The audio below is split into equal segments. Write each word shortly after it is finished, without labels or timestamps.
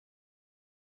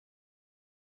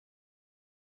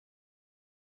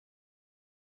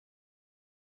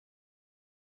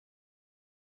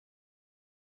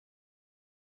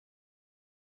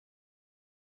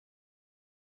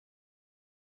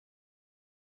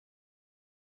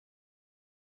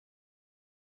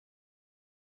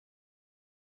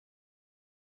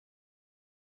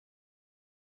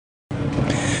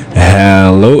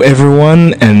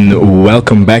everyone, and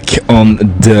welcome back on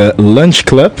the Lunch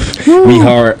Club.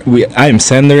 I am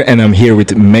Sander, and I'm here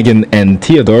with Megan and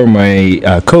Theodore, my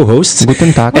co-hosts.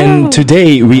 Guten Tag. And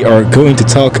today we are going to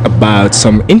talk about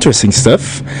some interesting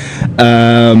stuff.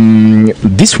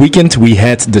 This weekend we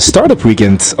had the startup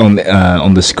weekend on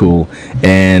the school,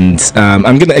 and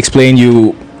I'm gonna explain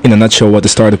you in a nutshell what the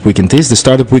Startup Weekend is. The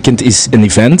Startup Weekend is an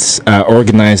event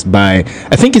organized by,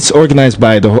 I think it's organized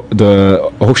by the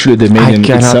Hochschule der Medien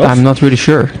itself. I'm not really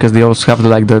sure, because they also have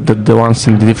the ones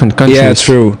in the different countries. Yeah,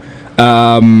 true.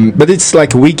 But it's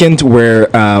like a weekend where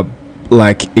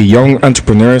like young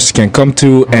entrepreneurs can come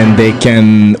to and they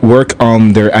can work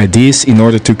on their ideas in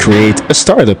order to create a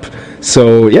startup.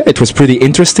 So yeah, it was pretty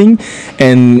interesting,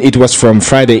 and it was from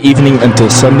Friday evening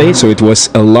until Sunday, so it was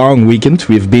a long weekend.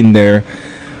 We've been there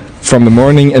from the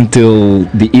morning until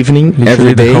the evening, Literally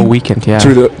every day, the whole weekend, yeah.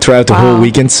 Throughout the whole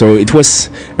weekend. So it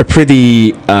was a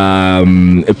pretty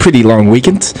long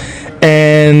weekend,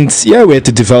 and yeah, we had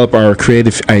to develop our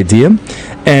creative idea.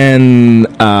 And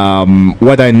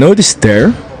what I noticed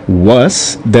there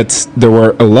was that there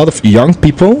were a lot of young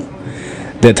people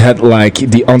that had like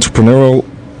the entrepreneurial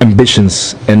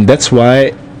ambitions, and that's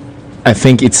why I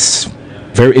think it's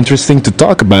very interesting to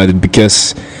talk about it,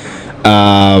 because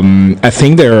I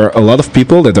think there are a lot of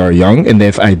people that are young and they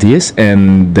have ideas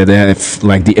and that they have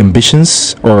like the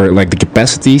ambitions or like the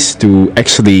capacities to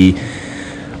actually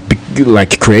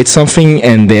like create something,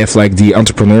 and they have like the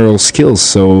entrepreneurial skills.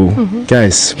 So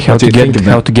guys, How to get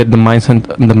the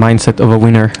mindset of a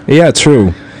winner. Yeah,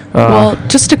 true. Well,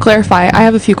 just to clarify, I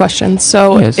have a few questions.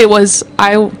 So Yes.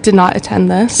 I did not attend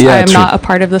this. Yeah, I am true. not a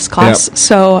part of this class. Yep.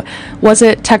 So was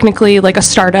it technically like a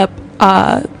startup,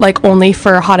 like only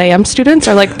for Hot AM students,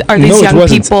 or like are these No, it young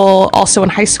wasn't. people also in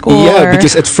high school? Yeah, or?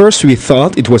 because at first we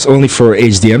thought it was only for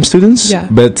HDM students, Yeah.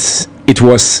 but it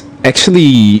was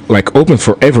actually like open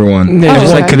for everyone. Yeah, Oh,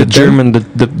 just like okay. the German,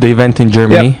 the event in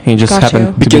Germany. Yeah. He just Got happened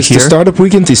you. to Because be the here. Startup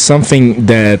Weekend is something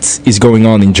that is going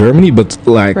on in Germany, but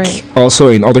like Right. also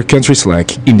in other countries, like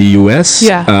in the US,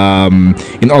 Yeah.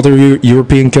 in other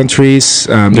European countries,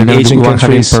 They're in gonna do Asian one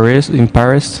countries. in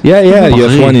Paris. Yeah, you have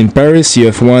Paris. one in Paris. You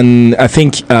have one, I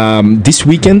think, this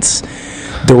weekend.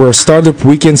 There were startup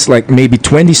weekends, like maybe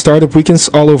 20 startup weekends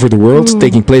all over the world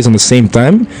taking place on the same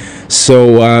time. So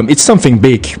it's something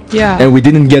big. Yeah. And we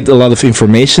didn't get a lot of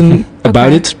information about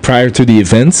Okay. it prior to the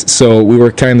event. So we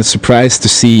were kind of surprised to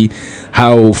see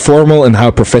how formal and how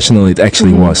professional it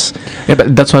actually was. Yeah,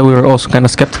 but that's why we were also kind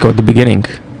of skeptical at the beginning.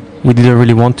 We didn't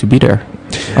really want to be there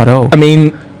at all. I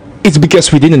mean, it's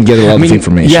because we didn't get a lot of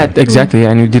information. Yeah, exactly.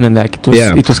 And we didn't like it.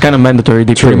 Yeah. It was kind of mandatory.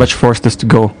 They True. pretty much forced us to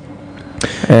go.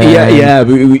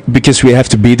 Because we have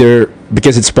to be there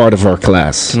because it's part of our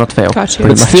class. To not fail. Gotcha.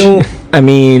 pretty But much. still, I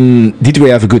mean, did we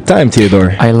have a good time,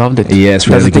 Theodore? I loved it. Yes,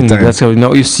 we That's had the a good thing. time. That's how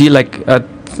you see. Like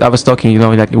I was talking,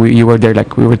 like you were there.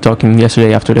 Like we were talking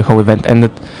yesterday after the whole event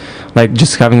ended. Like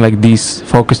just having like these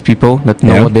focused people that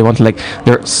know Yeah. what they want. Like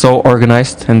they're so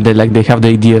organized and they have the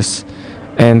ideas,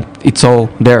 and it's all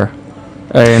there.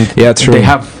 And Yeah, true. they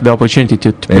have the opportunity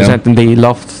to present, and they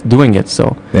loved doing it. So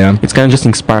Yeah. it's kind of just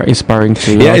inspiring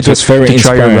to Yeah, it was very to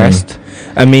try your inspiring. best.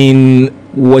 I mean,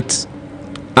 what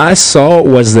I saw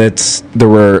was that there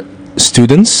were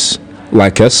students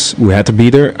like us who had to be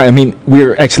there. I mean,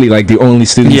 we're actually like the only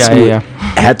students Yeah, who yeah.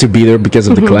 had to be there because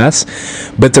of the class.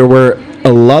 But there were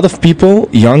a lot of people,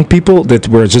 young people, that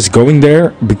were just going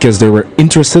there because they were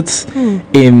interested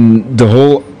in the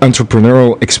whole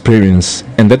entrepreneurial experience.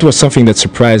 And that was something that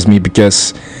surprised me,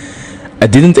 because I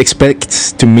didn't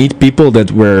expect to meet people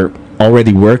that were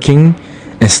already working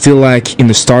and still like in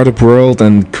the startup world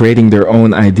and creating their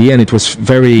own idea. And it was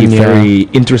very, very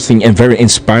interesting and very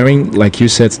inspiring, like you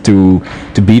said, to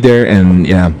be there. And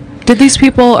yeah. Did these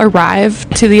people arrive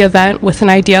to the event with an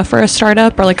idea for a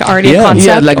startup, or like already a concept?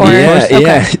 Yeah, like or?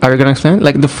 yeah. Are you gonna explain?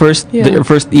 Like the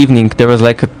first evening, there was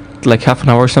like half an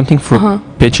hour or something for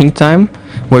pitching time,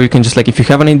 where you can just like, if you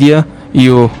have an idea,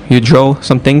 you draw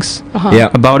some things Yeah.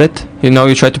 about it.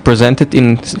 You try to present it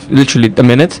in literally a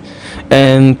minute,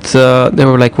 and there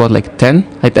were like 10.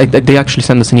 They actually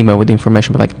sent us an email with the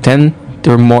information, but like 10.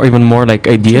 There were even more like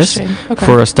ideas Interesting. Okay.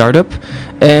 for a startup,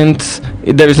 and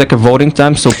there is like a voting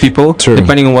time, so people, True.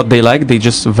 depending on what they like, they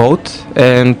just vote,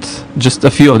 and just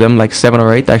a few of them, like 7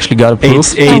 or 8, actually got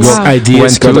approved. Eight wow. ideas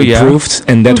Went got through, yeah. approved,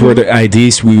 and that were the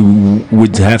ideas we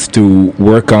would have to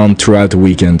work on throughout the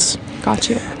weekend. Got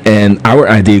you. And our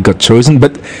idea got chosen,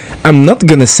 but I'm not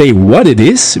gonna say what it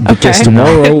is, because Okay.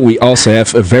 tomorrow we also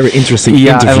have a very interesting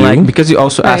Yeah, interview. and like because you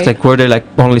also asked Right. like were they like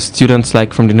only students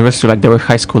like from the university, like they were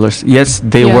high schoolers. Yes,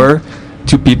 they Yeah. were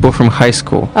 2 people from high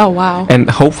school, Oh wow. and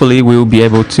hopefully we will be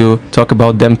able to talk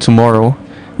about them tomorrow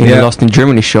in the Yeah. Lost in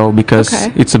Germany show because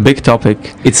Okay. it's a big topic.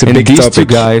 It's a and big these topic. two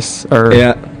guys are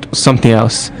Yeah. something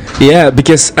else. Yeah,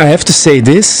 because I have to say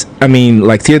this. I mean,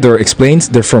 like Theodore explained,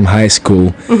 they're from high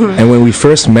school, and when we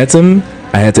first met them,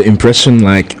 I had the impression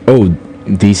like, oh,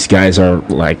 these guys are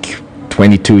like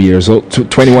 22 years old,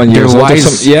 21 They're years old. Or wise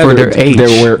something. Yeah, for they're- their age.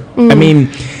 They were. I mean,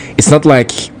 it's not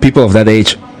like people of that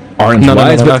age aren't No,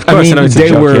 wise, of but course, I I know mean, it's a they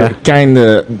joke, were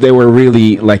yeah. they were really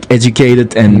like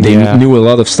educated and they Yeah. knew a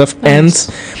lot of stuff. And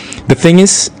the thing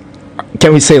is,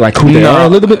 can we say like who they No, are a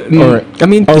little bit, or I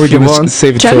mean, are we if you gonna want.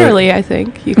 save it for? Generally, I think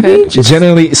you could.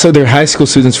 Generally, so they're high school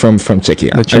students from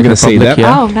Czechia. The I'm Czech gonna say Republic, that.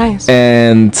 yeah. Oh, nice.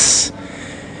 And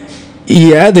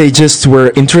yeah, they just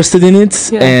were interested in it,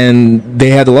 Yeah. and they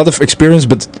had a lot of experience.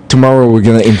 But tomorrow we're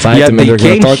gonna invite Yeah, them, they and they're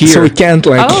gonna came talk. So here. we can't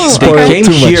like Oh, spoil okay. They came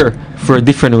too much. here for a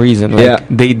different reason. Like Yeah.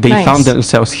 they Nice. found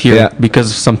themselves here Yeah. because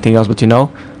of something else. But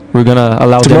we're gonna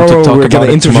allow them Tomorrow to talk we're about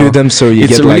gonna it interview tomorrow. them, so you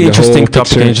It's get a really like the interesting whole topic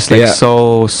picture. and it's just like Yeah.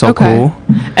 so Okay. cool.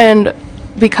 And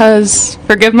because,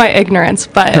 forgive my ignorance,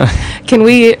 but can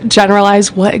we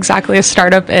generalize what exactly a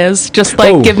startup is? Just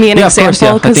like Oh, give me an yeah, of course,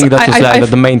 example. yeah. I think that was I've-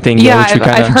 the main thing. Yeah, which we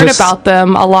I've kinda heard just- about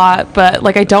them a lot, but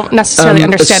like I don't necessarily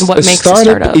understand what makes a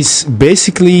startup. is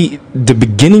basically the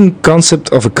beginning concept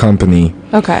of a company.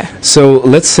 Okay. So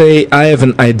let's say I have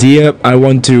an idea. I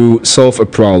want to solve a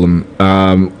problem.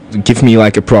 Give me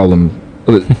like a problem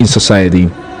in society.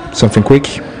 Something quick.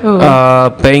 Ooh,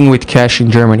 Paying with cash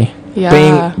in Germany.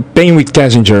 yeah. Paying with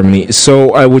cash in Germany. So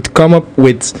I would come up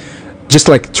with just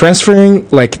like transferring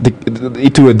like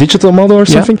it to a digital model or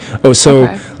Yeah. something. Oh, so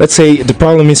Okay. let's say the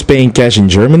problem is paying cash in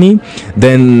Germany.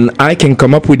 Then I can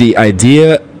come up with the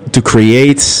idea to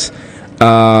create.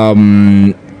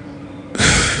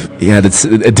 Yeah, that's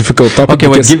a difficult topic. Okay,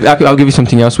 wait, because I'll give you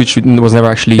something else which was never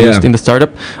actually Yeah. used in the startup.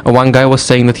 One guy was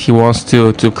saying that he wants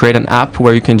to create an app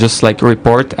where you can just like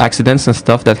report accidents and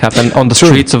stuff that happen on the True.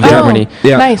 streets of Oh, Germany.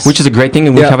 Yeah. Nice. Which is a great thing,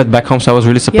 and we Yeah. have it back home. So I was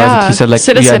really surprised that yeah. he said like,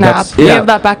 Citizen yeah, app. that's, We Yeah. have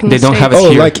that back in They the don't have it States.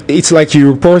 oh, here. like it's like you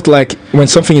report like when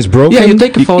something is broken. yeah, you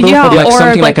take a photo Yeah, of like or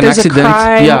something like like an there's accident, a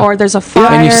crime yeah, or there's a fire.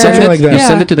 and you send Something it, like that. you Yeah.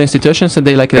 send it to the institutions, and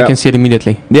they Yeah. can see it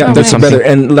immediately. Yeah, Oh, that's nice. better.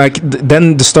 And like then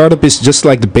the startup is just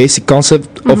like the basic concept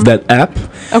of that app,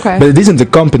 Okay. but it isn't a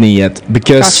company yet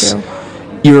because Got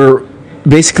you're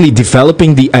basically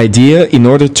developing the idea in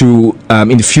order to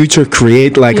in the future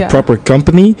create like Yeah. a proper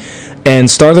company. And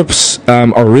startups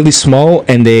are really small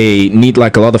and they need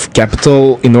like a lot of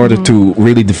capital in order to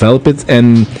really develop it. And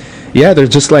yeah,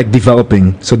 they're just like developing.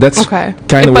 So that's Okay.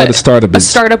 kind of But what a startup A is.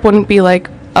 startup wouldn't be like,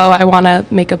 oh, I want to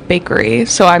make a bakery,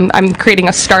 so I'm creating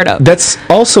a startup. That's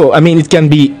also, I mean, it can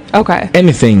be Okay.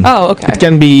 anything. Oh, okay. It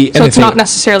can be anything. So it's not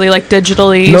necessarily like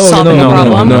digitally no, solving no, a no,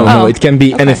 problem. no, no, Oh, It can be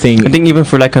okay. anything. I think even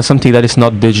for like something that is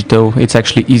not digital, it's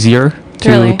actually easier to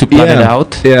Really? to plan it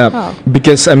out. Yeah, Oh.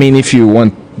 because I mean, if you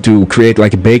want to create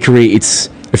like a bakery, it's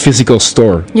a physical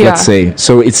store. Yeah. Let's say,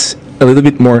 so it's a little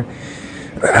bit more.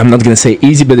 I'm not gonna say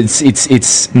easy, but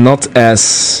it's not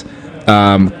as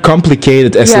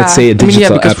complicated as Yeah. let's say a I mean, digital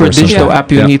yeah, because app for or a digital something.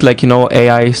 app, you Yeah. need like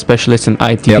AI specialists and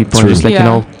IT Yep, people, true. and just like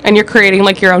yeah. And you're creating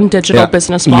like your own digital Yeah.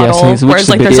 business Yes, model, which whereas is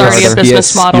a like bit there's already a harder. business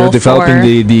yes, model you're developing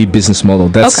for. the business model.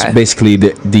 That's Okay. basically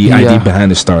the idea Yeah. behind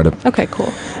the startup. Okay,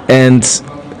 cool. And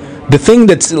the thing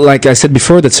that, like I said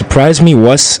before, that surprised me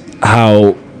was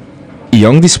how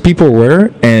young these people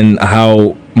were and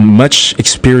how much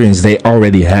experience they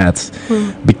already had.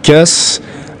 Because,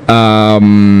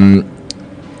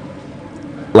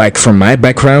 like from my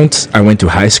background, I went to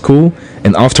high school,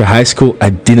 and after high school, I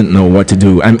didn't know what to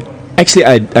do.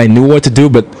 I knew what to do,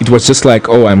 but it was just like,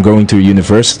 oh, I'm going to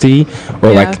university or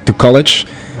Yeah. like to college,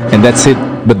 and that's it.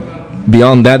 But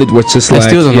beyond that, it was just I like,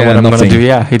 still don't know yeah, what I'm nothing. gonna do.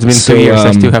 Yeah, it's been So, 2 years.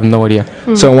 I still have no idea.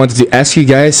 So I wanted to ask you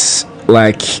guys,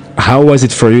 like, how was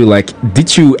it for you? Like, did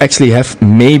you actually have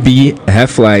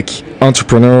like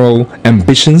entrepreneurial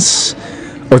ambitions,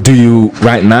 or do you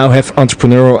right now have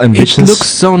entrepreneurial ambitions? It looks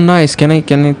so nice. Can I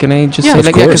just Yeah, say of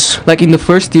like 'cause, course. like in the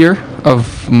first year of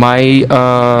my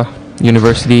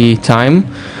university time,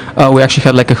 we actually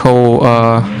had like a whole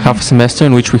half a semester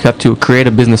in which we had to create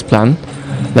a business plan,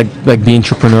 like be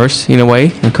entrepreneurs in a way,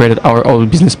 and created our own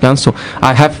business plan. So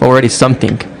I have already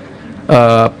something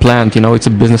planned. It's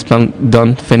a business plan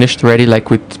done, finished, ready, like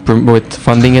with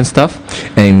funding and stuff.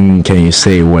 And can you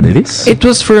say what it is? It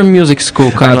was for a music school,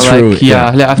 kind of true, like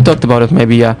yeah. I've talked about it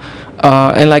maybe, yeah.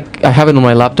 And like I have it on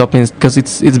my laptop because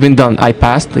it's been done. I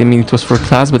passed. I mean, it was for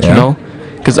class, but Yeah.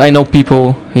 because I know people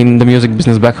in the music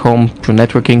business back home through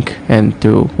networking and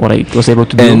through what I was able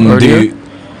to do and earlier. do you,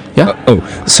 Yeah.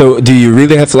 so do you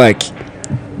really have like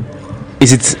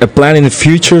is it a plan in the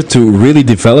future to really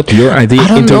develop your idea? I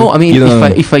don't into, know. I mean, you know,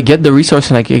 if I get the resource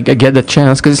and I get the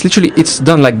chance, because it's literally it's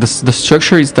done. Like the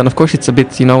structure is done. Of course, it's a bit,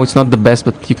 it's not the best,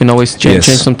 but you can always change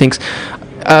some things.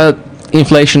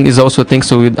 Inflation is also a thing,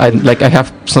 so I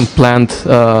have some planned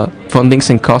fundings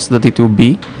and costs that it will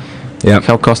be. Yeah.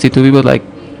 How costly it will be, but like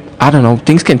I don't know,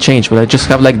 things can change. But I just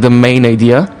have like the main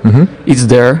idea. It's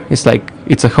there. It's like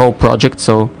it's a whole project,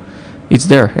 so it's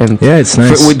there. And yeah, it's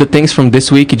nice. With the things from this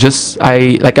week,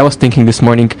 I was thinking this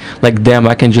morning, like damn,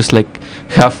 I can just like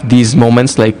have these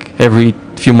moments like every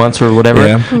few months or whatever,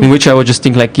 in which I would just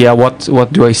think like, yeah,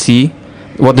 what do I see,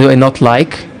 what do I not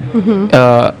like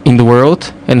in the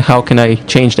world, and how can I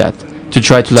change that, to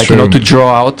try to like to draw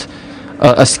out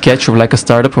a sketch of like a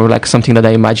startup or like something that I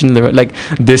imagined. Like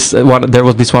this one, there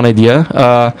was this one idea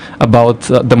about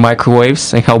the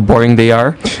microwaves and how boring they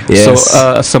are. Yes.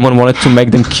 So someone wanted to make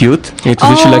them cute. It's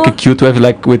literally like a cute wave,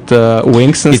 like with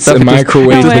wings and it's stuff. a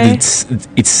microwave, but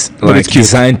it's like it's cute.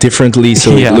 designed differently,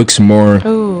 so it looks more.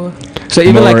 Ooh. So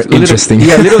even more like interesting.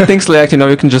 little things like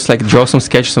you can just like draw some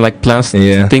sketches and like plan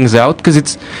things out, because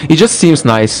it just seems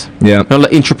nice. Yeah.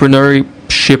 Like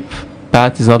entrepreneurship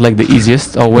path is not like the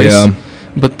easiest always. Yeah.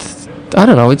 But I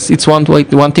don't know. It's one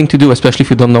thing to do, especially if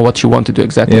you don't know what you want to do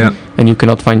exactly, and you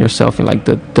cannot find yourself in like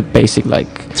the basic like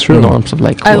norms of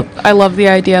like. I love the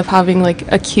idea of having like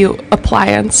a cute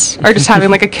appliance, or just having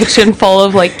like a kitchen full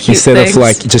of like cute instead things. of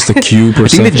like just a cube or I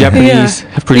think something. the Japanese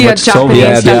have pretty much solved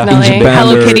Japanese, it. definitely. in Japan,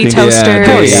 Hello Kitty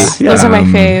toasters. they- Those are my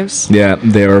faves. Yeah,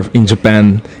 they're in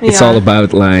Japan. It's Yeah. all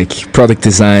about like product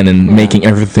design and making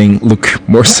everything look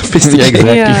more sophisticated.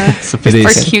 exactly. Yeah. It Or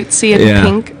is. cutesy and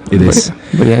pink. It is.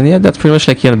 But that's pretty much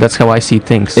like that's how I see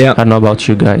things. Yeah. I don't know about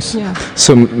you guys. Yeah.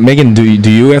 So Megan, did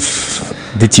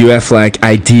you have like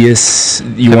ideas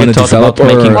you Have want you to thought develop,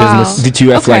 about or making business? did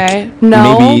you have like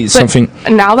no, maybe but something?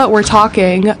 Now that we're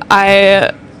talking,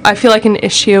 I feel like an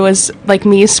issue is like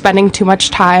me spending too much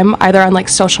time either on like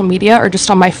social media or just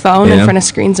on my phone in front of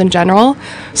screens in general.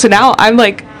 So now I'm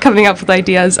like coming up with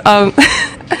ideas.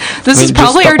 This is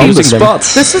probably already on the spot.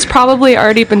 This has probably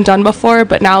already been done before,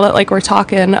 but now that like we're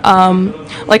talking,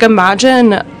 like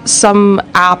imagine some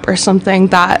app or something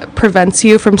that prevents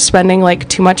you from spending like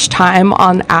too much time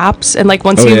on apps, and like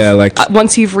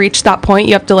once you've reached that point,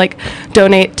 you have to like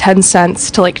donate 10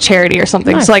 cents to like charity or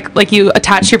something. Nice. So like you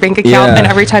attach your bank account, and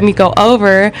every time you go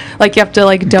over, like you have to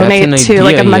like donate to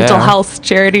like a mental health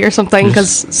charity or something,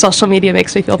 because social media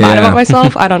makes me feel bad about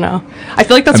myself. I don't know. I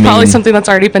feel like that's probably something that's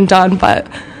already been done, but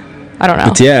I don't know.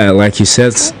 But yeah, like you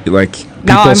said, like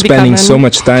Now people I'm spending so becoming-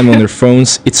 much time on their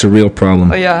phones, it's a real problem.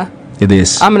 But yeah, It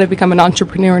is. I'm gonna become an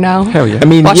entrepreneur now. Hell yeah. I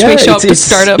mean, Watch me show up to it's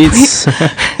startup.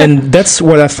 and that's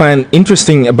what I find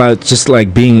interesting about just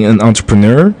like being an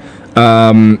entrepreneur.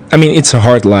 I mean, it's a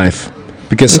hard life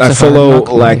because It's I a follow hard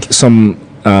knock like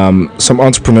some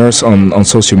entrepreneurs on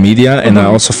social media, and I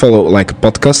also follow like a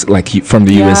podcast like from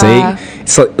the USA.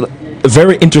 It's like a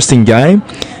very interesting guy,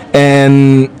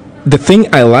 and the thing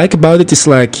I like about it is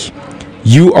like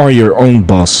you are your own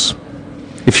boss.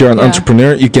 If you're an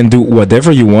entrepreneur, you can do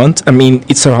whatever you want. I mean,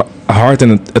 it's a hard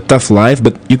and a tough life,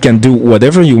 but you can do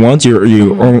whatever you want.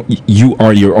 You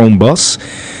are your own boss,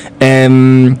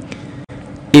 and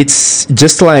it's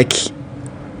just like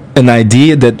an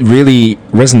idea that really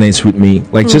resonates with me.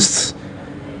 Like just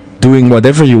doing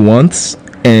whatever you want,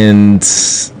 and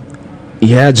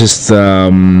just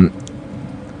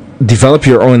develop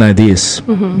your own ideas.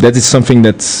 That is something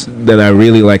that I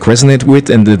really like resonate with,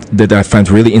 and that I find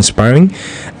really inspiring.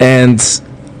 And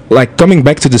like coming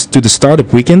back to the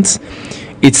startup weekend,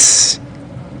 it's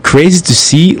crazy to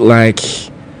see like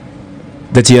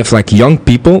that you have like young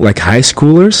people, like high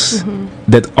schoolers,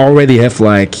 that already have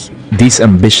like these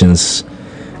ambitions.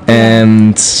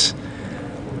 And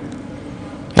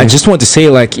I just want to say,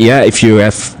 like, if you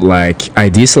have like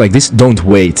ideas like this, don't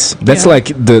wait. That's like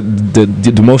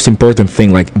the most important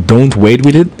thing. Like, don't wait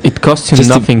with it. It costs you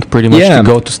nothing pretty much to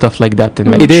go to stuff like that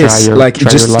and like it is like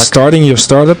just your luck. starting your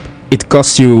startup. It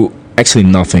costs you actually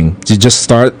nothing. You just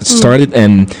start it,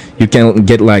 and you can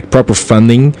get like proper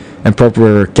funding and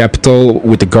proper capital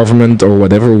with the government or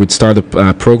whatever with startup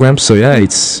programs. So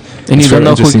it's and it's you don't very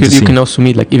know who interesting to you see. can also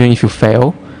meet. Like even if you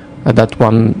fail at that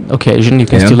one occasion, you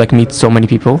can still like meet so many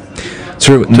people.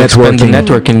 True, To expand the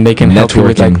networking, they can help you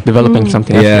with like developing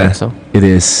something after that. So it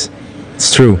is.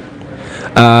 It's true.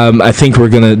 I think we're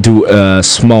gonna do a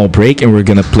small break, and we're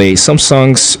gonna play some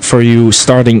songs for you,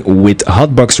 starting with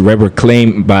Hotbox Rubber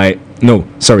Claim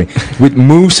with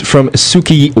Moves from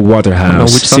Suki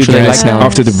Waterhouse. which song See you should I guys like now?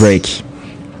 after the break.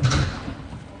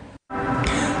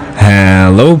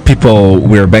 Hello, people.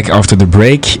 We're back after the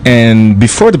break, and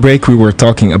before the break, we were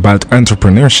talking about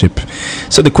entrepreneurship.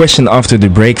 So the question after the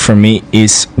break for me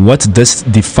is, what does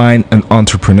define an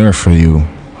entrepreneur for you?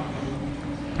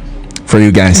 For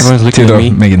you guys, Everyone's looking at me.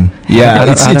 Megan. Yeah,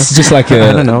 it's just like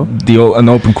I don't know. an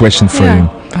open question for Yeah. you.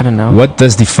 I don't know. What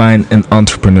does define an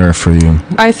entrepreneur for you?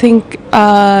 I think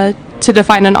to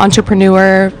define an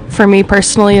entrepreneur for me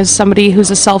personally is somebody who's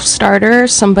a self-starter,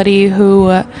 somebody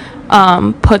who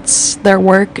puts their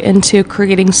work into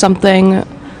creating something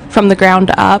from the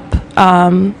ground up,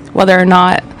 whether or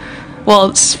not,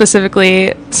 well,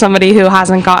 specifically somebody who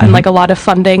hasn't gotten like a lot of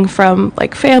funding from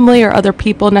like family or other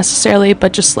people necessarily,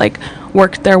 but just like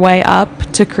worked their way up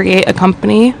to create a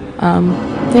company.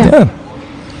 Yeah.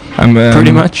 I'm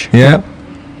Pretty much. Yeah.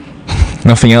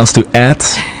 Nothing else to add.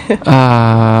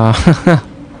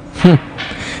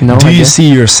 No. Do I you guess. see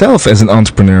yourself as an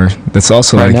entrepreneur? That's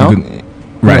also Right like now? a good.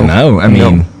 Right No. now, I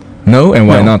mean, no, and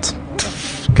why No. not?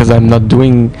 Because I'm not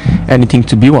doing anything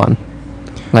to be one.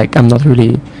 Like, I'm not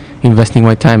really investing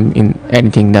my time in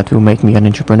anything that will make me an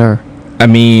entrepreneur. I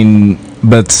mean,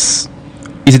 but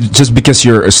is it just because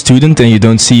you're a student and you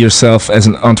don't see yourself as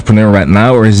an entrepreneur right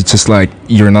now, or is it just like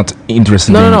you're not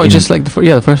interested? No. It's just like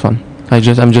the first one.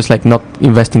 I'm just like not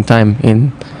investing time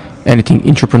in anything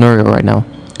entrepreneurial right now.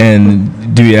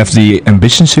 And do you have the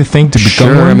ambitions, you think, to become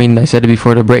Sure. one? I mean, I said it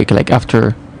before the break. Like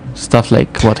after stuff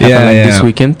like what happened this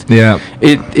weekend, Yeah.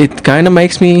 it kind of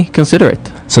makes me consider it.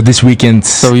 So this weekend,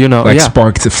 So, you know, like yeah.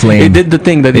 sparked a flame. It did the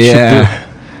thing that it should Yeah.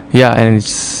 do. Yeah, and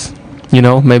it's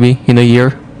maybe in a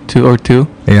year, two,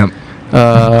 Yeah.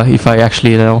 if I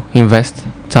actually invest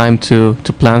time to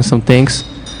plan some things,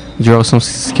 draw some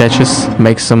sketches,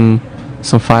 make some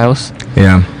files,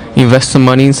 Yeah. invest some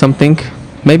money in something,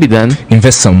 maybe then.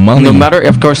 Invest some money. No matter,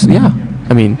 of course, yeah.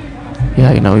 I mean,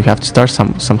 yeah, you have to start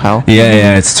somehow.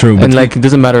 Yeah, it's true. And like, it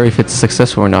doesn't matter if it's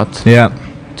successful or not yeah,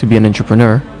 to be an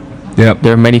entrepreneur. yeah.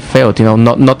 There are many failed.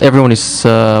 Not everyone is.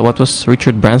 What was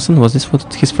Richard Branson? Was this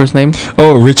what his first name?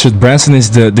 Oh, Richard Branson is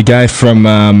the guy from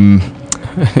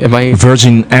Am I?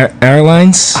 Virgin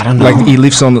Airlines. I don't know. Like he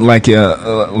lives on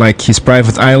like his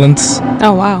private island.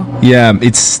 Oh, wow. Yeah,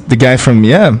 it's the guy from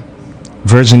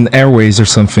Virgin Airways or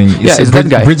something. Yeah, it's that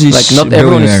guy. British Like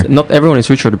billionaire. not everyone is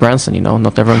Richard Branson.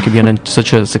 Not everyone can be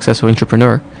such a successful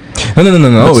entrepreneur. No.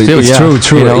 But still, It's yeah,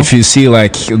 true. you know. If you see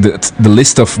like the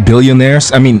list of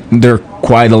billionaires, I mean, there are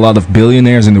quite a lot of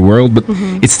billionaires in the world, but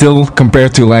it's still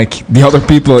compared to like the other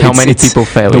people. How it's, many it's people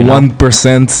fail? The you know?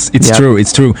 1%. It's Yeah.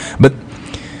 It's true. But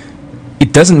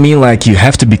it doesn't mean like you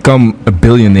have to become a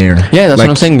billionaire. Yeah, that's like, what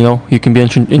I'm saying. You can be an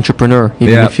entrepreneur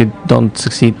even Yeah. if you don't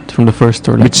succeed from the first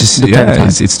or like Which is the 10th time.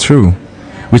 it's true.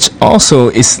 Which also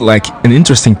is like an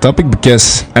interesting topic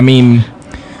because I mean,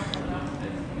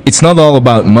 it's not all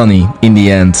about money in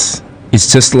the end.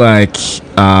 It's just like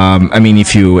I mean,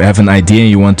 if you have an idea and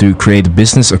you want to create a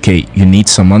business, okay, you need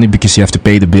some money because you have to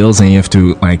pay the bills and you have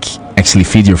to like actually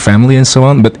feed your family and so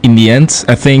on. But in the end,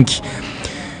 I think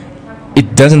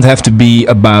it doesn't have to be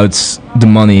about the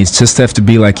money. It just have to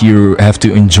be like you have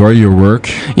to enjoy your work.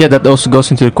 Yeah, that also goes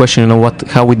into the question,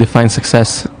 how we define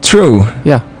success. True.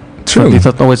 Yeah, True. So it's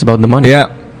not always about the money. Yeah.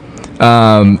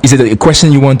 Is it a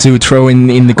question you want to throw in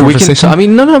the We conversation? can. I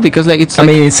mean, no, because like it's. I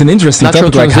Like, mean, it's an interesting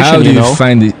natural topic. Like, how transition, do you you know?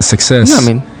 find the success? yeah, I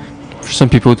mean, for some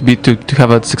people to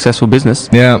have a successful business,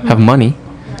 Yeah. have money.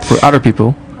 For other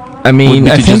people, I mean, would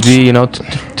be I to think. just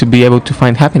be, to be able to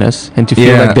find happiness and to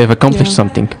feel Yeah. like they've accomplished Yeah.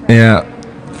 something. Yeah.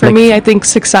 For Like- me, I think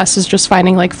success is just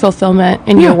finding like fulfillment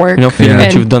in your work feeling that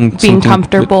and you've done being something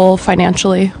comfortable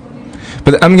financially.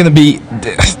 But I'm gonna be.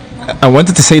 I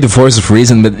wanted to say the voice of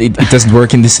reason, but it doesn't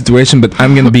work in this situation. But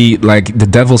I'm gonna be like the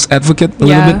devil's advocate a little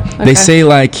Yeah, bit. okay. They say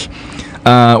like,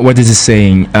 what is it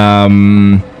saying?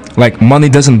 Like money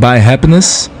doesn't buy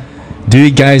happiness. Do you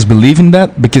guys believe in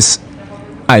that? Because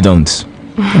I don't.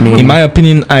 I mean, In my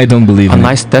opinion, I don't believe a in it.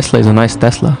 nice Tesla is a nice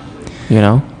Tesla,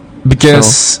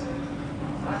 Because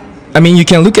I mean, you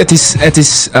can look at this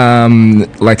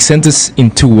like sentence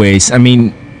in two ways. I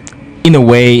mean, in a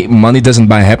way, money doesn't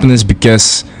buy happiness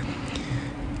because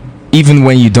even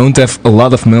when you don't have a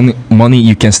lot of money,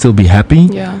 you can still be happy.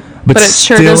 Yeah. But it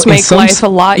sure still, does in make some life a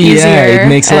lot easier. Yeah, it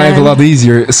makes life a and- lot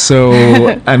easier. So,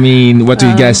 I mean, what do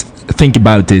you guys think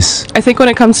about this? I think when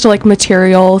it comes to like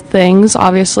material things,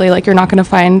 obviously, like you're not going to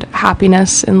find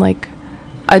happiness in like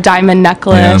a diamond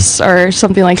necklace or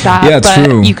something like that. Yeah, but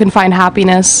true. you can find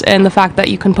happiness in the fact that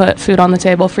you can put food on the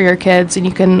table for your kids and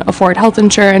you can afford health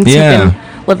insurance. Yeah. You can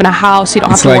live in a house. You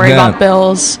don't It's have to like worry that. about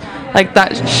bills. Like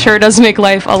that sure does make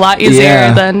life a lot easier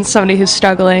Yeah. than somebody who's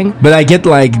struggling. But I get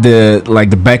like the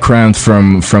background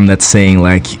from that saying,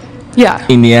 like Yeah.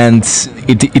 in the end,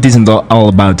 it isn't all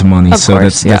about the money. Of So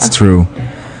course, that's true.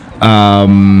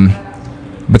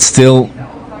 But still,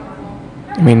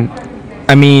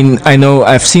 I mean, I know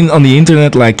I've seen on the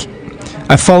internet, like,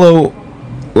 I follow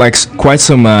like quite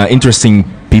some interesting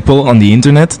people on the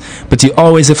internet, but you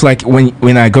always have, like,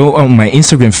 when I go on my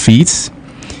Instagram feeds,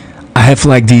 I have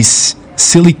like these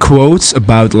silly quotes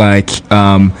about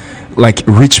like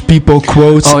rich people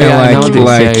quotes Oh, yeah, and nowadays,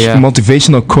 like yeah.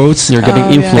 motivational quotes. you're getting Oh,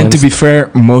 yeah. influenced. And to be fair,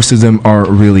 most of them are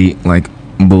really like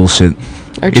bullshit.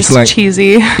 Or It's just like-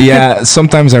 cheesy. Yeah,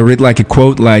 sometimes I read like a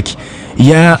quote like,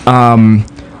 yeah,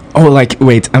 oh, like,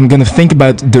 wait, I'm gonna think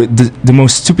about the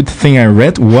most stupid thing I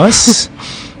read was,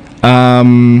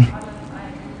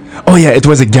 oh yeah, it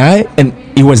was a guy and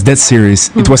it was that serious.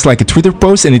 It was like a Twitter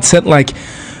post and it said like,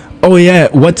 oh yeah,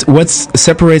 what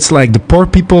separates like the poor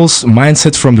people's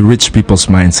mindset from the rich people's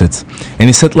mindset? And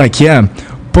he said like, yeah,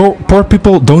 poor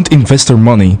people don't invest their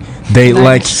money. They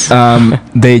Nice.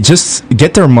 they just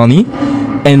get their money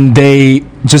and they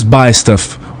just buy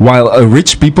stuff. While a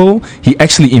rich people, he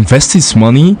actually invests his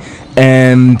money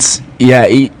and yeah,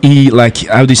 he like,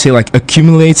 how do you say, like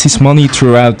accumulates his money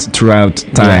throughout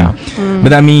time.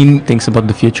 But I mean, Thinks about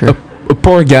the future. a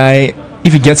poor guy,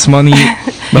 if he gets money,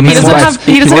 But He meanwhile, doesn't have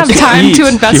he doesn't have wants to time eat. to He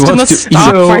invest in the wants to eat.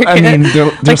 stock so market. I mean,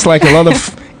 there's like a lot of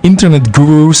internet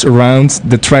gurus around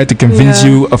that try to convince Yeah.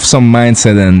 you of some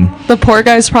mindset, and The poor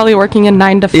guy's probably working a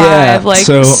 9 to 5, Yeah, like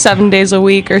so- 7 days a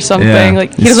week or something. Yeah,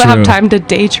 Like he it's doesn't have true. time to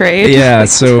day trade. yeah,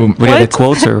 so But yeah, the What?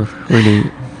 quotes are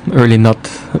really not.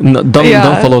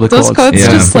 Don't follow the Those quotes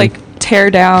Yeah. just like tear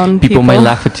down People may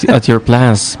laugh at your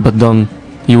plans, but don't.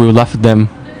 You will laugh at them.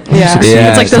 Yeah, Yeah,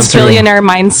 it's like those it's true. billionaire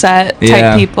mindset type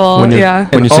Yeah. people. When you Yeah.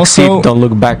 when And you succeed, also- don't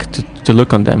look back to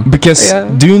look on them. because Yeah.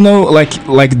 do you know like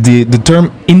the term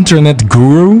internet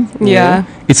guru? Yeah.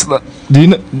 It's do you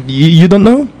know, you don't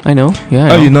know? I know.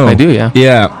 Yeah. Oh, you know. I do. Yeah.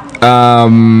 Yeah.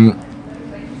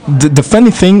 The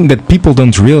funny thing that people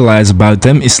don't realize about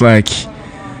them is like,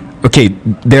 okay,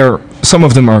 some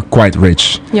of them are quite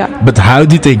rich. Yeah. But how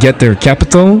did they get their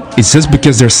capital? It's just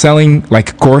because they're selling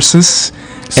like courses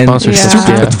and Sponsorships,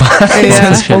 stupid yeah. advice Yeah.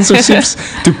 and sponsorships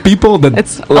to people that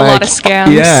It's a lot of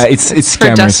scams. Yeah, it's for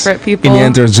scammers. desperate people. In the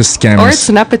end, they're just scammers. Or it's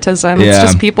nepotism. Yeah. It's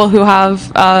just people who have,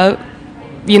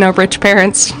 rich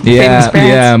parents, famous yeah,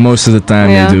 parents. yeah. Most of the time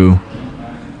Yeah. they do.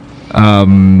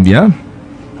 Yeah.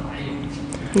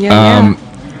 Yeah.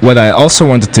 What I also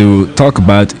wanted to talk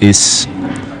about is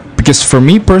because for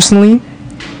me personally,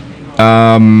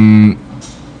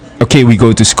 okay, we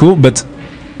go to school, but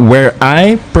where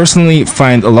I personally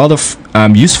find a lot of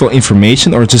useful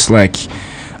information, or just like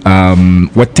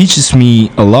what teaches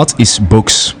me a lot, is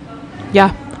books.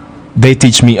 Yeah. They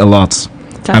teach me a lot.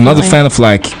 I'm not a Definitely. fan of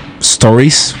like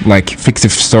stories, like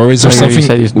fictive stories or So something. you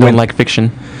said you don't When- like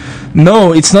fiction.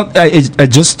 No, it's not. I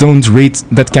just don't read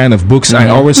that kind of books. I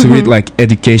Mhm. always read like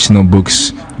educational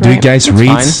books. Do you Right. guys That's read?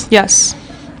 fine. Yes.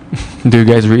 Do you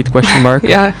guys read? Question mark.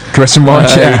 Yeah. Question mark.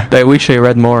 Yeah. I wish I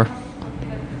read more.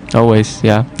 Always.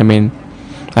 Yeah. I mean,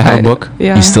 I have a book.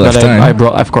 Yeah. You still have That time. I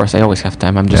brought, of course, I always have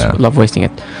time. I'm just Yeah. love wasting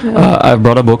it. Yeah. I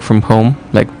brought a book from home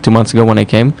like 2 months ago when I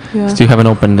came. Yeah. Still haven't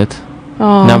opened it.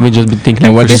 Oh. Now we just been thinking.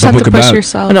 And like, what you is just the have book to push about?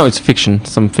 yourself. Oh, no, it's fiction.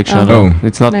 Some fiction. Oh. I don't know.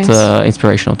 It's not Nice.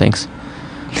 inspirational things.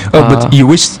 Oh, but you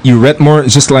wish you read more,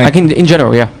 just like I can in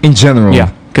general, yeah, in general. yeah,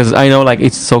 because I know like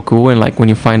it's so cool, and like when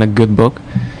you find a good book,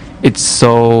 it's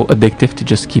so addictive to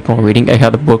just keep on reading. I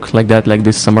had a book like that like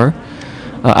this summer.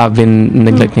 I've been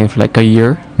neglecting it for like a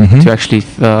year Mhm. to actually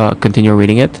continue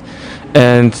reading it,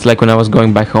 and like when I was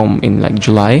going back home in like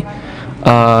July,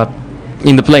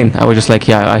 in the plane, I was just like,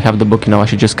 yeah, I have the book, I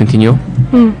should just continue.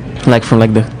 Like from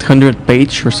like the 100th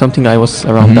page or something, I was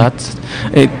around Mhm. that.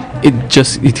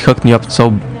 It hooked me up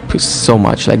so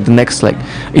much. Like the next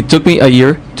it took me a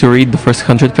year to read the first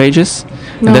 100 pages,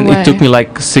 No and then way. it took me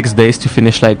like 6 days to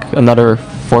finish like another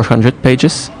 400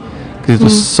 pages because it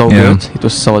was so Yeah. good. It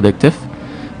was so addictive.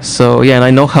 So yeah, and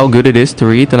I know how good it is to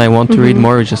read, and I want to read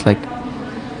more. It's just like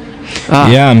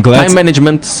Yeah, I'm glad. time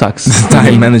management sucks.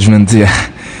 Time management. Yeah.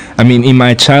 I mean, in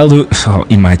my childhood,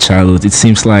 it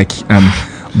seems like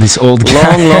this old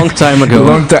guy. long time ago.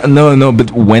 Long time. No,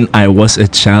 but when I was a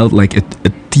child, like a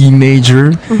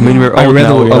teenager, I mean, we're I old read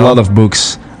now, a lot of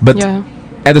books. But Yeah.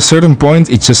 at a certain point,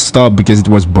 it just stopped because it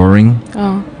was boring.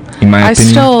 Oh. In my I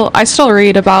opinion. still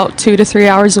read about 2 to 3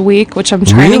 hours a week, which I'm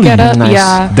trying Really? to get up. Nice.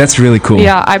 Yeah. That's really cool.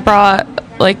 Yeah, I brought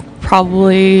like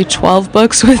probably 12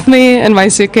 books with me in my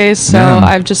suitcase, so Yeah.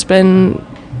 I've just been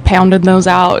pounding those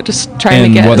out, just trying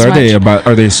And to get what as are much. they about?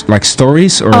 Are they like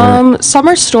stories or? Some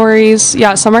are stories,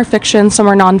 yeah, some are fiction, some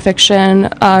are nonfiction.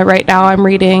 Right now I'm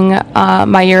reading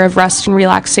My Year of Rest and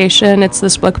Relaxation. It's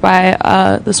this book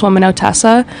by this woman,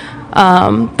 Otessa.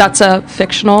 That's a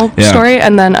fictional story.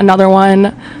 And then another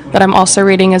one that I'm also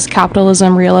reading is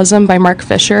Capitalism, Realism by Mark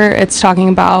Fisher. It's talking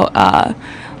about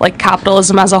like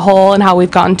capitalism as a whole and how we've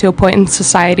gotten to a point in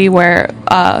society where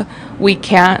we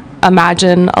can't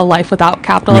imagine a life without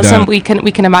capitalism. We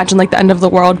can imagine like the end of the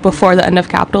world before the end of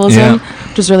capitalism,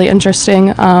 which is really interesting.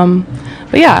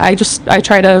 But yeah, I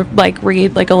try to like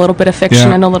read like a little bit of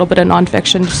fiction and a little bit of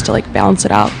nonfiction just to like balance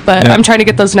it out. But I'm trying to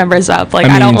get those numbers up. Like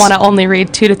I don't want to only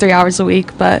read 2 to 3 hours a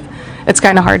week, but it's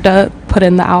kind of hard to put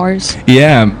in the hours.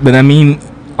 Yeah, but I mean,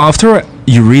 after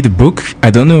you read a book, I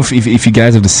don't know if you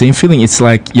guys have the same feeling. It's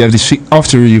like you have this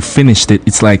after you finished it,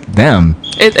 it's like damn.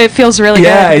 It feels really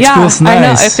good. It feels nice. I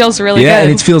know, it feels really good. Yeah,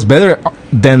 and it feels better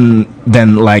than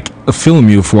like a film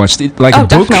you've watched. It like a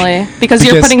book. Definitely. Because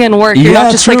you're putting in work. You're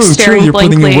not just like staring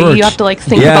blankly. You have to like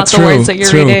think about the words that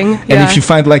you're reading. And if you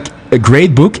find like a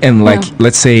great book and like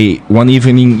let's say one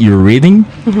evening you're reading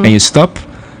and you stop,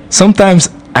 sometimes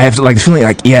I have like the feeling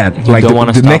like like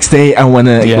the next day I want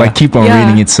to like keep on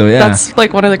reading it. So that's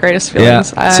like one of the greatest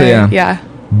feelings.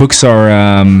 Books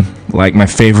are like my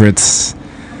favorite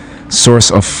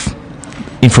source of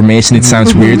information. It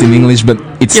sounds weird in English, but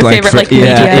it's your like favorite, like, true.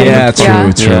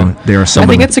 Yeah. There are some. I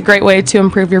think it's a great way to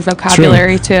improve your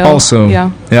vocabulary too. Also,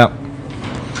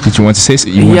 Did you want to say so?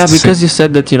 Because you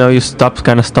said that you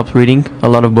stopped reading a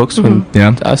lot of books when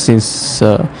since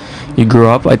you grew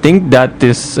up. I think that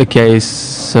is a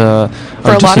case for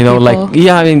a lot of people. like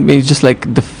I mean it's just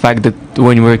like the fact that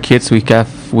when we're kids we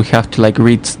have to like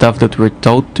read stuff that we're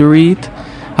told to read.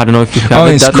 I don't know if you have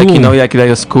that, school.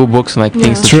 like school books and like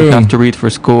things that you have to read for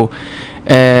school,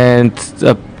 and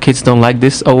kids don't like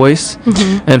this always,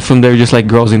 and from there just like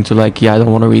grows into like I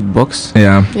don't want to read books.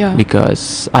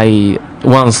 Because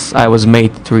once I was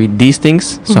made to read these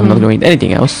things, so I'm not going to read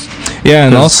anything else. Yeah,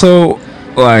 and also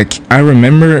like I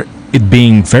remember it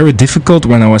being very difficult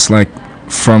when I was like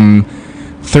from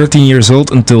 13 years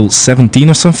old until 17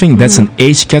 or something. That's an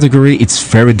age category. It's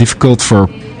very difficult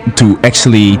to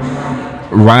actually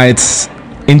write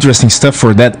interesting stuff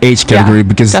for that age category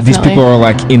because these people are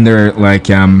like in their like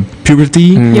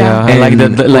puberty. And like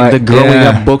the growing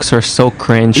up books are so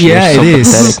cringe.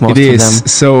 It is.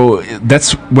 So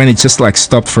that's when it just like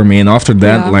stopped for me, and after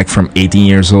that like from 18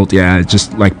 years old I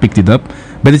just like picked it up.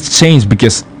 But it's changed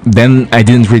because then I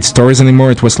didn't read stories anymore.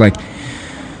 It was like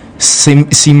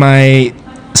semi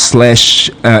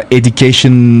 /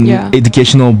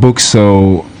 educational books.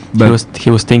 So he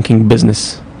was thinking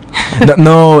business.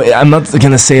 No, I'm not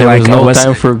gonna say there like was no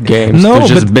time for games. No,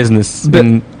 just business. But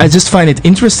I just find it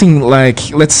interesting.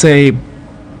 Like let's say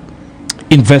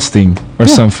investing or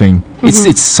something.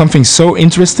 It's something so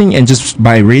interesting, and just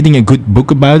by reading a good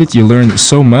book about it, you learn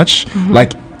so much.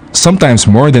 Like sometimes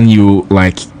more than you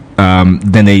like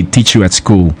than they teach you at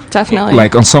school. Definitely.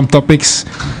 Like on some topics,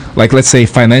 like let's say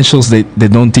financials, they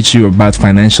don't teach you about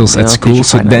financials at school.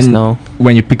 So then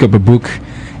when you pick up a book,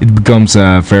 it becomes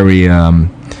very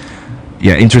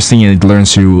interesting, and it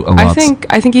learns you a lot.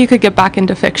 I think you could get back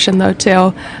into fiction though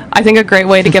too. I think a great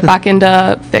way to get back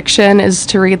into fiction is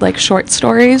to read like short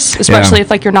stories, especially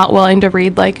if like you're not willing to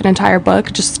read like an entire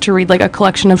book, just to read like a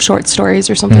collection of short stories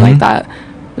or something like that.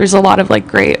 There's a lot of like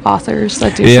great authors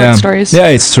that do short stories. Yeah,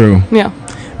 it's true. Yeah.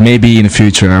 Maybe in the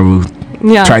future I will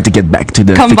try to get back to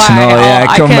the fictional.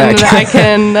 I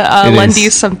can lend you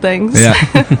some things. Yeah.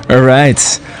 All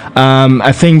right.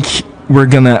 I think we're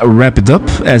gonna wrap it up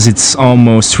as it's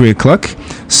almost 3:00.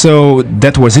 So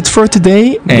that was it for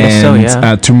today,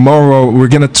 and tomorrow we're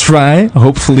gonna try,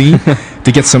 hopefully,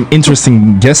 to get some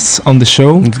interesting guests on the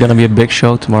show. It's gonna be a big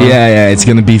show tomorrow. Yeah, it's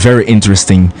gonna be very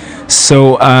interesting.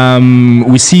 So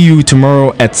we see you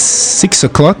tomorrow at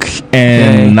 6:00,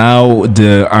 and now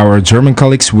our German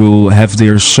colleagues will have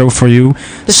their show for you.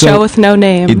 The show with no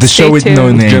name. The show with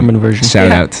no name. German version.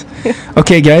 Shout out.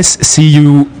 Okay, guys, see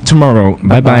you tomorrow.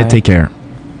 Bye bye. Take care.